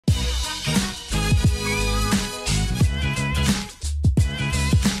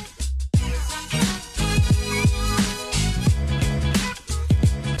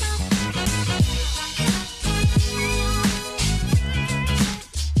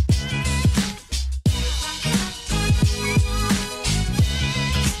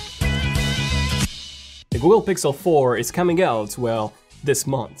Google Pixel 4 is coming out, well, this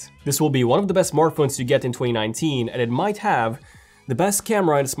month. This will be one of the best smartphones to get in 2019, and it might have the best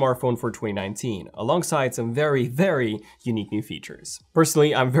camera in a smartphone for 2019, alongside some very, very unique new features.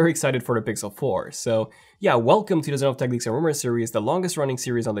 Personally, I'm very excited for the Pixel 4, so yeah, welcome to the ZONEofTECH Leaks and Rumors series, the longest running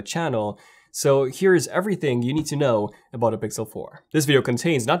series on the channel. So here's everything you need to know about the Pixel 4. This video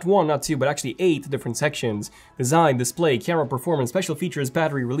contains not one, not two, but actually 8 different sections: design, display, camera performance, special features,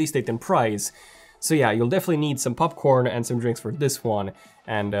 battery, release date, and price. So yeah, you'll definitely need some popcorn and some drinks for this one,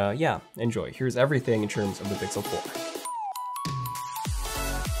 and yeah, enjoy. Here's everything in terms of the Pixel 4.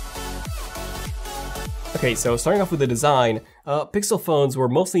 Okay, so starting off with the design, Pixel phones were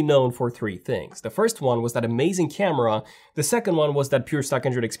mostly known for 3 things. The first one was that amazing camera, the second one was that pure stock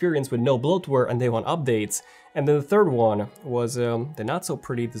Android experience with no bloatware and day one updates, and then the third one was the not so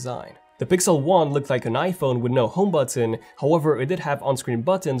pretty design. The Pixel 1 looked like an iPhone with no home button, however it did have on-screen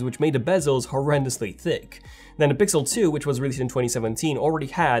buttons which made the bezels horrendously thick. Then the Pixel 2, which was released in 2017, already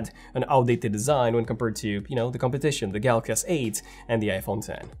had an outdated design when compared to, you know, the competition, the Galaxy S8 and the iPhone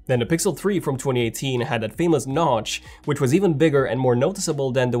 10. Then the Pixel 3 from 2018 had that famous notch, which was even bigger and more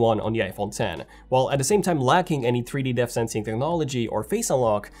noticeable than the one on the iPhone 10, while at the same time lacking any 3D depth sensing technology or face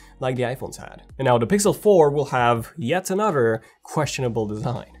unlock like the iPhones had. And now the Pixel 4 will have yet another questionable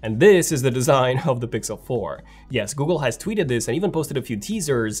design. And this is the design of the Pixel 4. Yes, Google has tweeted this and even posted a few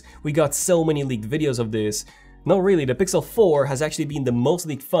teasers. We got so many leaked videos of this. No, really, the Pixel 4 has actually been the most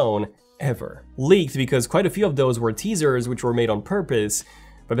leaked phone ever. Leaked because quite a few of those were teasers which were made on purpose.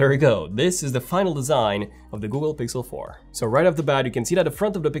 But there we go, this is the final design of the Google Pixel 4. So right off the bat, you can see that the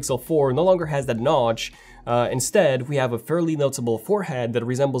front of the Pixel 4 no longer has that notch. Instead, we have a fairly noticeable forehead that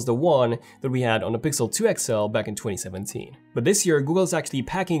resembles the one that we had on the Pixel 2 XL back in 2017. But this year, Google's actually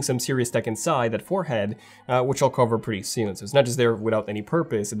packing some serious tech inside that forehead, which I'll cover pretty soon. So it's not just there without any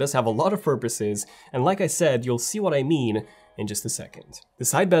purpose, it does have a lot of purposes, and like I said, you'll see what I mean in just a second. The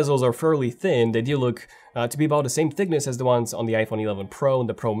side bezels are fairly thin, they do look to be about the same thickness as the ones on the iPhone 11 Pro and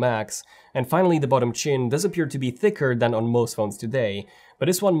the Pro Max, and finally the bottom chin does appear to be thicker than on most phones today, but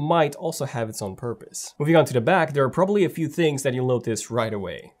this one might also have its own purpose. Moving on to the back, there are probably a few things that you'll notice right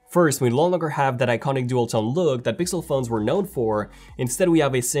away. First, we no longer have that iconic dual-tone look that Pixel phones were known for. Instead, we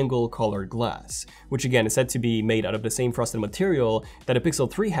have a single colored glass, which again is said to be made out of the same frosted material that the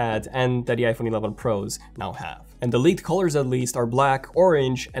Pixel 3 had and that the iPhone 11 Pros now have. And the leaked colors at least are black,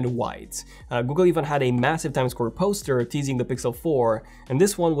 orange, and white. Google even had a massive Times Square poster teasing the Pixel 4, and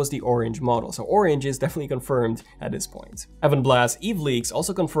this one was the orange model, so orange is definitely confirmed at this point. Evan Blass Eve Leaks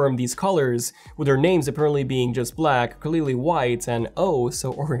also confirmed these colors, with their names apparently being just black, clearly white, and oh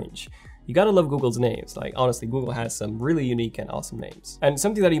so orange. You gotta love Google's names. Like, honestly, Google has some really unique and awesome names. And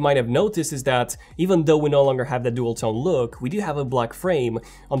something that you might have noticed is that even though we no longer have that dual tone look, we do have a black frame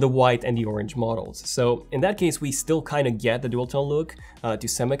on the white and the orange models. So in that case, we still kind of get the dual tone look to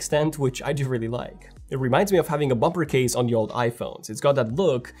some extent, which I do really like. It reminds me of having a bumper case on the old iPhones. It's got that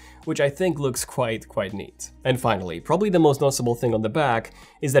look, which I think looks quite neat. And finally, probably the most noticeable thing on the back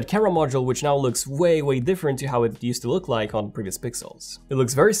is that camera module, which now looks way different to how it used to look like on previous Pixels. It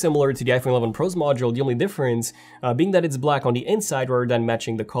looks very similar to the iPhone 11 Pro's module, the only difference being that it's black on the inside rather than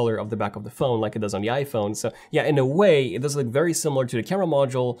matching the color of the back of the phone like it does on the iPhone. So yeah, in a way, it does look very similar to the camera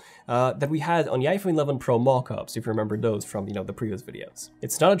module that we had on the iPhone 11 Pro mock-ups, if you remember those from, you know, the previous videos.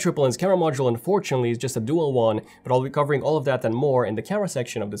 It's not a triple lens camera module, unfortunately, it's just a dual one, but I'll be covering all of that and more in the camera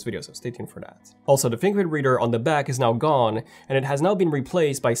section of this video, so stay tuned for that. Also, the fingerprint reader on the back is now gone, and it has now been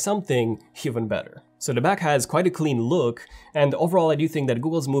replaced by something even better. So the back has quite a clean look, and overall I do think that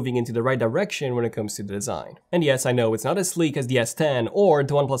Google's moving into the right direction when it comes to the design. And yes, I know it's not as sleek as the S10 or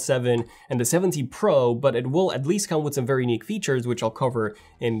the OnePlus 7 and the 7T Pro, but it will at least come with some very unique features, which I'll cover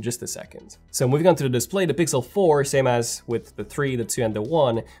in just a second. So moving on to the display, the Pixel 4, same as with the 3, the 2, and the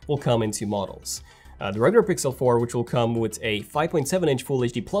 1, will come in 2 models. The regular Pixel 4, which will come with a 5.7-inch Full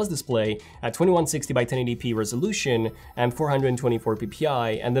HD Plus display at 2160 by 1080p resolution and 424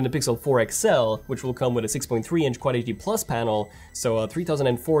 ppi, and then the Pixel 4 XL, which will come with a 6.3-inch Quad HD Plus panel, so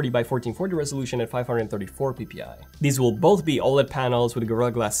 3040 by 1440 resolution at 534 ppi. These will both be OLED panels with Gorilla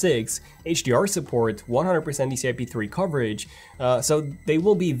Glass 6, HDR support, 100% DCI-P3 coverage, so they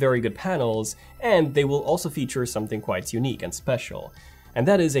will be very good panels, and they will also feature something quite unique and special. And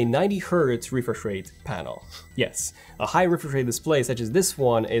that is a 90Hz refresh rate panel. Yes, a high refresh rate display such as this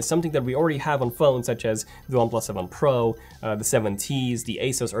one is something that we already have on phones such as the OnePlus 7 Pro, the 7Ts, the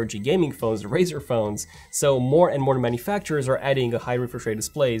Asus RG gaming phones, the Razer phones, so more and more manufacturers are adding a high refresh rate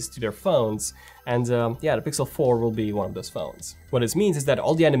displays to their phones, And yeah, the Pixel 4 will be one of those phones. What this means is that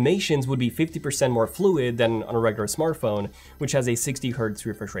all the animations would be 50% more fluid than on a regular smartphone, which has a 60 Hz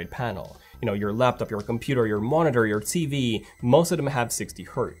refresh rate panel. You know, your laptop, your computer, your monitor, your TV, most of them have 60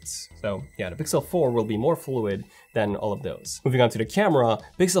 Hz. So yeah, the Pixel 4 will be more fluid than all of those. Moving on to the camera,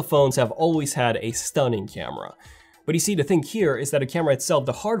 Pixel phones have always had a stunning camera. But you see, the thing here is that the camera itself,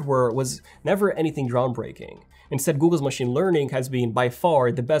 the hardware, was never anything groundbreaking. Instead, Google's machine learning has been by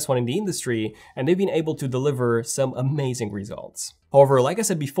far the best one in the industry, and they've been able to deliver some amazing results. However, like I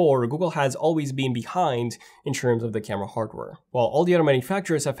said before, Google has always been behind in terms of the camera hardware. While all the other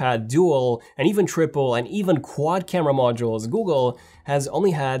manufacturers have had dual and even triple and even quad camera modules, Google has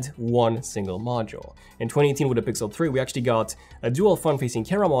only had one single module. In 2018 with the Pixel 3, we actually got a dual front-facing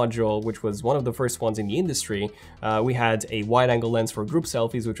camera module, which was one of the first ones in the industry. We had a wide-angle lens for group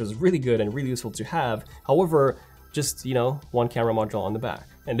selfies, which was really good and really useful to have. However, just, you know, one camera module on the back.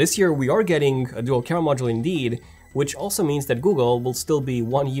 And this year we are getting a dual camera module indeed, which also means that Google will still be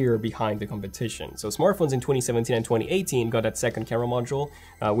 1 year behind the competition. So smartphones in 2017 and 2018 got that second camera module,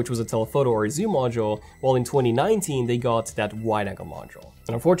 which was a telephoto or a zoom module, while in 2019 they got that wide-angle module.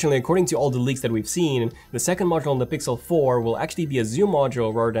 And unfortunately, according to all the leaks that we've seen, the second module on the Pixel 4 will actually be a zoom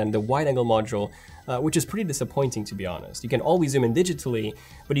module rather than the wide-angle module, which is pretty disappointing, to be honest. You can always zoom in digitally,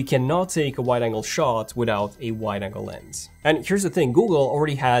 but you cannot take a wide-angle shot without a wide-angle lens. And here's the thing, Google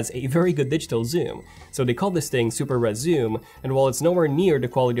already has a very good digital zoom, so they call this thing Super Res Zoom, and while it's nowhere near the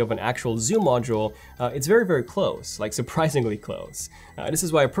quality of an actual zoom module, it's very, very close, like surprisingly close. This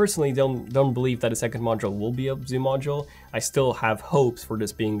is why I personally don't believe that a second module will be a zoom module. I still have hopes for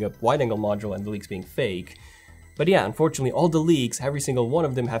this being a wide-angle module and the leaks being fake. But yeah, unfortunately, all the leaks, every single one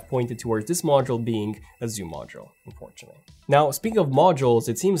of them have pointed towards this module being a zoom module, unfortunately. Now, speaking of modules,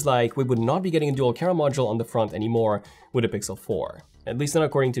 it seems like we would not be getting a dual camera module on the front anymore with the Pixel 4. At least not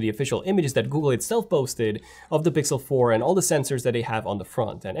according to the official images that Google itself posted of the Pixel 4 and all the sensors that they have on the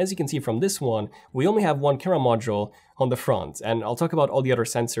front. And as you can see from this one, we only have one camera module on the front, and I'll talk about all the other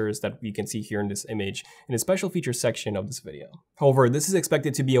sensors that you can see here in this image in the special features section of this video. However, this is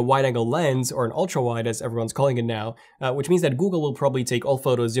expected to be a wide-angle lens, or an ultra-wide as everyone's calling it now, which means that Google will probably take all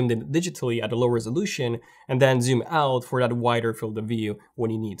photos zoomed in digitally at a low resolution and then zoom out for that wider field of view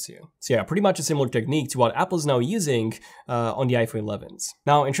when you need to. So yeah, pretty much a similar technique to what Apple's now using on the iPhone 11s.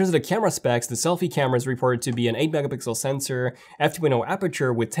 Now, in terms of the camera specs, the selfie camera is reported to be an 8 megapixel sensor, f2.0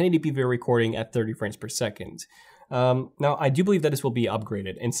 aperture with 1080p video recording at 30 frames per second. Now, I do believe that this will be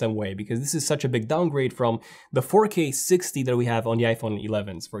upgraded in some way, because this is such a big downgrade from the 4K 60 that we have on the iPhone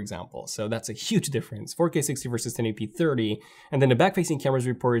 11s, for example. So that's a huge difference, 4K 60 versus 1080p 30. And then the back-facing camera is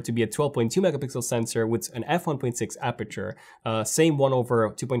reported to be a 12.2 megapixel sensor with an f1.6 aperture, same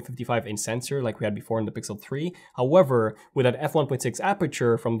 1/2.55 inch sensor like we had before in the Pixel 3. However, with that f1.6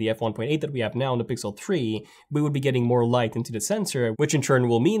 aperture from the f1.8 that we have now in the Pixel 3, we would be getting more light into the sensor, which in turn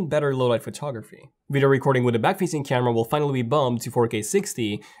will mean better low-light photography. Video recording with the back-facing camera will finally be bumped to 4K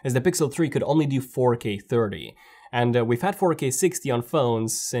 60, as the Pixel 3 could only do 4K 30. And we've had 4K 60 on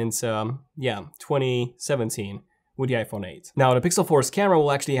phones since, 2017. With the iPhone 8. Now, the Pixel 4's camera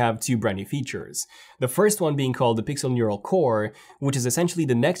will actually have two brand new features. The first one being called the Pixel Neural Core, which is essentially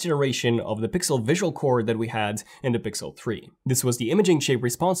the next generation of the Pixel Visual Core that we had in the Pixel 3. This was the imaging chip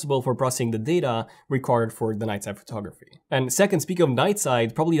responsible for processing the data required for the night side photography. And second, speaking of night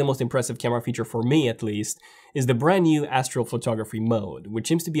side, probably the most impressive camera feature for me at least, is the brand new astral photography mode, which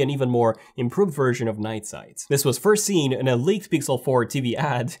seems to be an even more improved version of night sight. This was first seen in a leaked Pixel 4 TV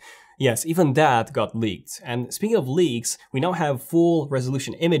ad. Yes, even that got leaked. And speaking of leaks, we now have full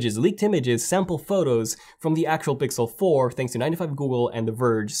resolution images, leaked images, sample photos from the actual Pixel 4 thanks to 95 Google and The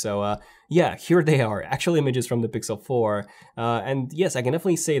Verge. So yeah, here they are, actual images from the Pixel 4. And yes, I can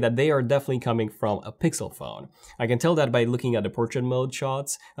definitely say that they are definitely coming from a Pixel phone. I can tell that by looking at the portrait mode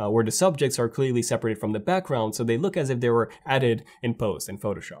shots, where the subjects are clearly separated from the background, so they look as if they were added in post in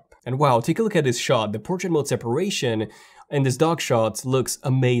Photoshop. And wow, take a look at this shot. The portrait mode separation in this dog shot looks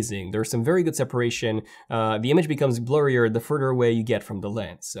amazing. There's some very good separation. The image becomes blurrier the further away you get from the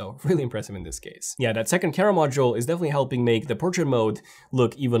lens, so really impressive in this case. Yeah, that second camera module is definitely helping make the portrait mode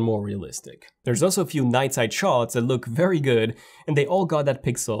look even more realistic. There's also a few night side shots that look very good, and they all got that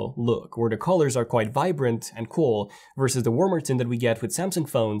Pixel look, where the colors are quite vibrant and cool versus the warmer tint that we get with Samsung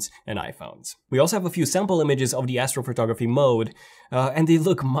phones and iPhones. We also have a few sample images of the astrophotography mode, and they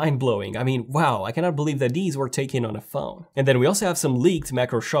look mind-blowing. I mean, wow, I cannot believe that these were taken on a phone. phone. And then we also have some leaked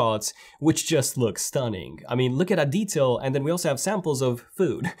macro shots, which just look stunning. I mean, look at that detail, and then we also have samples of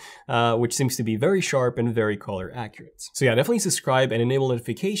food, which seems to be very sharp and very color accurate. So yeah, definitely subscribe and enable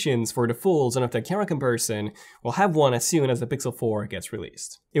notifications for the full ZONEofTECH camera comparison. We'll have one as soon as the Pixel 4 gets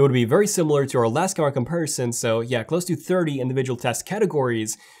released. It would be very similar to our last camera comparison, so yeah, close to 30 individual test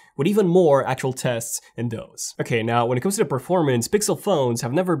categories, with even more actual tests in those. Okay, now when it comes to the performance, Pixel phones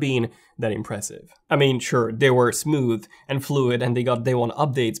have never been that impressive. I mean, sure, they were smooth and fluid and they got day one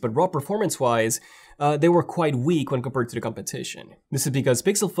updates, but raw performance-wise, they were quite weak when compared to the competition. This is because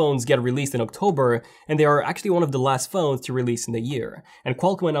Pixel phones get released in October, and they are actually one of the last phones to release in the year. And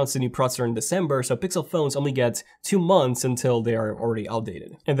Qualcomm announced a new processor in December, so Pixel phones only get 2 months until they are already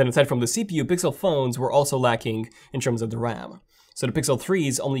outdated. And then aside from the CPU, Pixel phones were also lacking in terms of the RAM. So the Pixel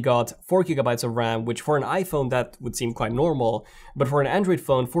 3s only got 4 GB of RAM, which for an iPhone that would seem quite normal, but for an Android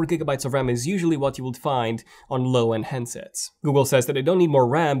phone, 4 GB of RAM is usually what you would find on low-end handsets. Google says that they don't need more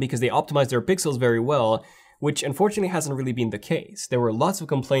RAM because they optimize their pixels very well, which unfortunately hasn't really been the case. There were lots of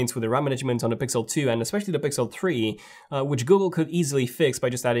complaints with the RAM management on the Pixel 2 and especially the Pixel 3, which Google could easily fix by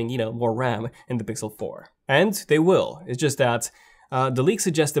just adding, more RAM in the Pixel 4. And they will. It's just that the leak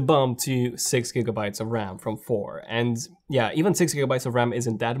suggests a bump to 6 GB of RAM from 4, and yeah, even 6 GB of RAM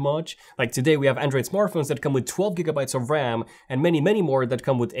isn't that much. Like today we have Android smartphones that come with 12 GB of RAM, and many more that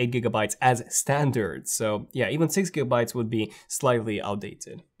come with 8 GB as standard, so yeah, even 6 GB would be slightly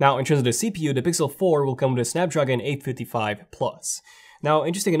outdated. Now in terms of the CPU, the Pixel 4 will come with a Snapdragon 855 Plus. Now,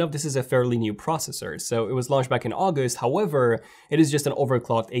 interesting enough, this is a fairly new processor, so it was launched back in August. However, it is just an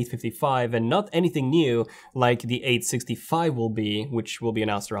overclocked 855 and not anything new like the 865 will be, which will be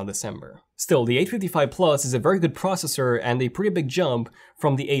announced around December. Still, the 855 Plus is a very good processor and a pretty big jump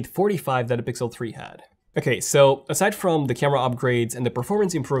from the 845 that the Pixel 3 had. Okay, so aside from the camera upgrades and the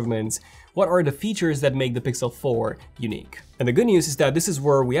performance improvements, what are the features that make the Pixel 4 unique? And the good news is that this is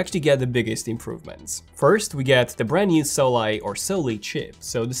where we actually get the biggest improvements. First, we get the brand new Soli chip.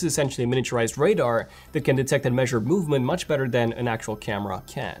 So this is essentially a miniaturized radar that can detect and measure movement much better than an actual camera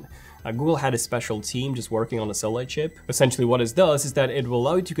can. Google had a special team just working on the Soli chip. Essentially what this does is that it will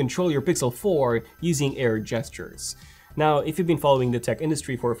allow you to control your Pixel 4 using air gestures. Now, if you've been following the tech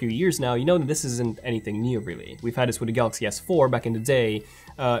industry for a few years now, you know that this isn't anything new really. We've had this with the Galaxy S4 back in the day,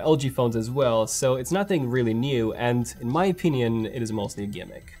 LG phones as well, so it's nothing really new, and in my opinion, it is mostly a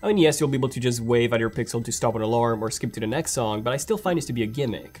gimmick. I mean, yes, you'll be able to just wave at your Pixel to stop an alarm or skip to the next song, but I still find this to be a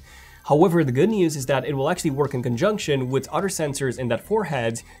gimmick. However, the good news is that it will actually work in conjunction with other sensors in that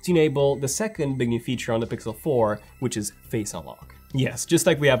forehead to enable the second big new feature on the Pixel 4, which is Face Unlock. Yes, just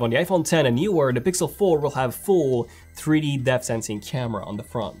like we have on the iPhone 10 and newer, the Pixel 4 will have full 3D depth sensing camera on the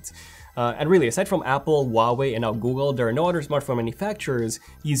front. And really, aside from Apple, Huawei, and now Google, there are no other smartphone manufacturers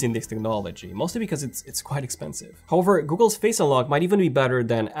using this technology, mostly because it's quite expensive. However, Google's Face Unlock might even be better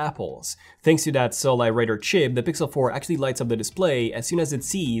than Apple's. Thanks to that Soli radar chip, the Pixel 4 actually lights up the display as soon as it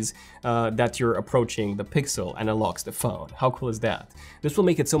sees that you're approaching the Pixel and unlocks the phone. How cool is that? This will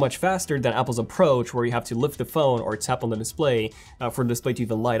make it so much faster than Apple's approach, where you have to lift the phone or tap on the display for the display to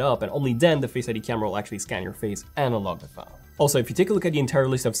even light up, and only then the Face ID camera will actually scan your face and unlock the phone. Also, if you take a look at the entire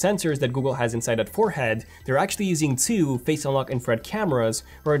list of sensors that Google has inside that forehead, they're actually using 2 Face Unlock infrared cameras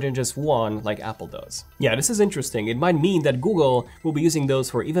rather than just 1 like Apple does. Yeah, this is interesting. It might mean that Google will be using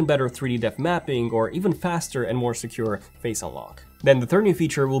those for even better 3D depth mapping or even faster and more secure Face Unlock. Then the third new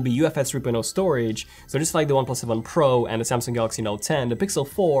feature will be UFS 3.0 storage, so just like the OnePlus 7 Pro and the Samsung Galaxy Note 10, the Pixel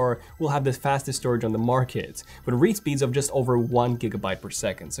 4 will have the fastest storage on the market, with read speeds of just over 1 GB per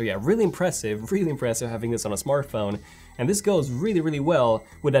second. So yeah, really impressive having this on a smartphone, and this goes really well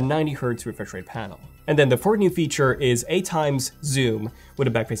with a 90Hz refresh rate panel. And then the fourth new feature is 8x zoom with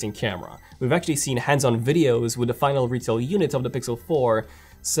a back-facing camera. We've actually seen hands-on videos with the final retail unit of the Pixel 4,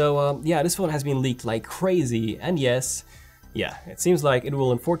 so yeah, this phone has been leaked like crazy, and yes, yeah, it seems like it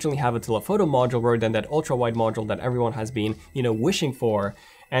will unfortunately have a telephoto module rather than that ultra-wide module that everyone has been, wishing for,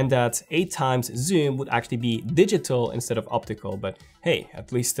 and that 8x zoom would actually be digital instead of optical, but hey,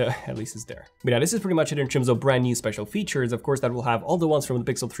 at least it's there. But yeah, this is pretty much it in terms of brand new special features. Of course, that will have all the ones from the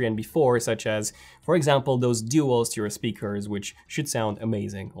Pixel 3 and before, such as, for example, those dual stereo speakers, which should sound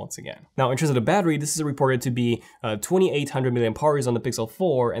amazing once again. Now, in terms of the battery, this is reported to be 2800 mAh on the Pixel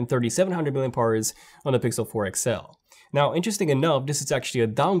 4 and 3700 mAh on the Pixel 4 XL. Now, interesting enough, this is actually a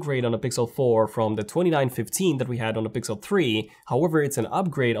downgrade on the Pixel 4 from the 2915 that we had on the Pixel 3. However, it's an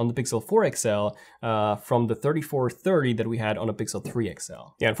upgrade on the Pixel 4 XL from the 3430 that we had on the Pixel 3 XL.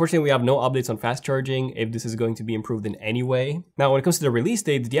 Yeah, unfortunately, we have no updates on fast charging, if this is going to be improved in any way. Now, when it comes to the release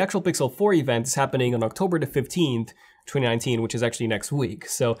date, the actual Pixel 4 event is happening on October the 15th, 2019, which is actually next week.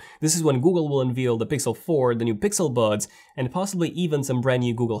 So this is when Google will unveil the Pixel 4, the new Pixel Buds, and possibly even some brand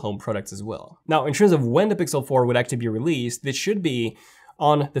new Google Home products as well. Now, in terms of when the Pixel 4 would actually be released, it should be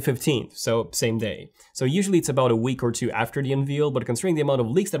on the 15th, so same day. So usually it's about a week or two after the unveil, but considering the amount of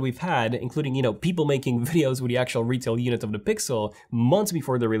leaks that we've had, including, people making videos with the actual retail unit of the Pixel months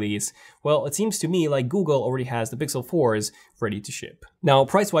before the release, well, it seems to me like Google already has the Pixel 4s ready to ship. Now,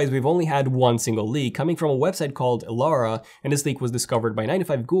 price-wise, we've only had one single leak coming from a website called Elara, and this leak was discovered by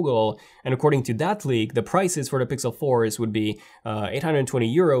 9to5Google, and according to that leak, the prices for the Pixel 4s would be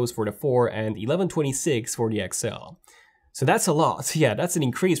 820 euros for the 4 and 1126 for the XL. So that's a lot. Yeah, that's an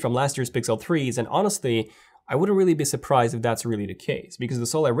increase from last year's Pixel 3s, and honestly, I wouldn't really be surprised if that's really the case, because the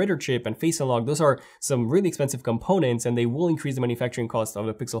Solar Radar chip and Face Unlock, those are some really expensive components, and they will increase the manufacturing cost of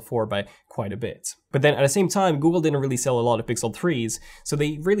the Pixel 4 by quite a bit. But then at the same time, Google didn't really sell a lot of Pixel 3s, so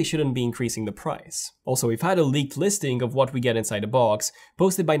they really shouldn't be increasing the price. Also, we've had a leaked listing of what we get inside the box,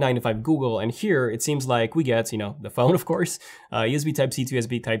 posted by 9to5Google, and here it seems like we get, the phone, of course, USB Type-C to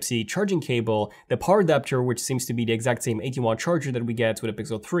USB Type-C charging cable, the power adapter, which seems to be the exact same 18-watt charger that we get with the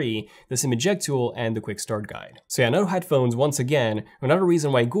Pixel 3, the SIM eject tool, and the quick start guide. So yeah, no headphones, once again, another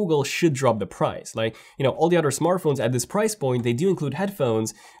reason why Google should drop the price. Like, all the other smartphones at this price point, they do include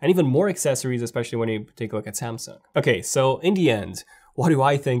headphones and even more accessories, especially when you take a look at Samsung. Okay, so in the end, what do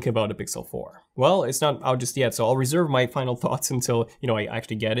I think about the Pixel 4? Well, it's not out just yet, so I'll reserve my final thoughts until, I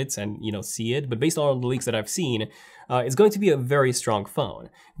actually get it and, see it. But based on all the leaks that I've seen, it's going to be a very strong phone.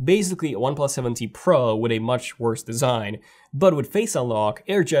 Basically, a OnePlus 7T Pro with a much worse design, but with Face Unlock,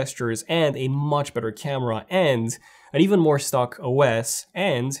 air gestures, and a much better camera, and an even more stock OS,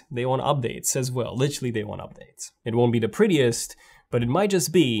 and they want updates as well. Literally, they want updates. It won't be the prettiest, but it might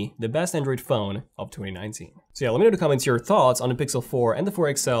just be the best Android phone of 2019. So yeah, let me know in the comments your thoughts on the Pixel 4 and the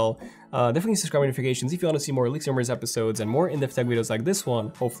 4 XL. Definitely subscribe notifications if you want to see more Leaks Rumors episodes and more in-depth tech videos like this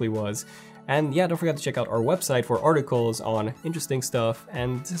one, hopefully was. And yeah, don't forget to check out our website for articles on interesting stuff.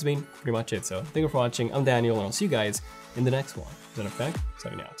 And this has been pretty much it. So thank you for watching. I'm Daniel, and I'll see you guys in the next one. ZONEofTECH,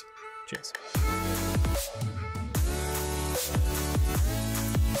 signing out. Cheers.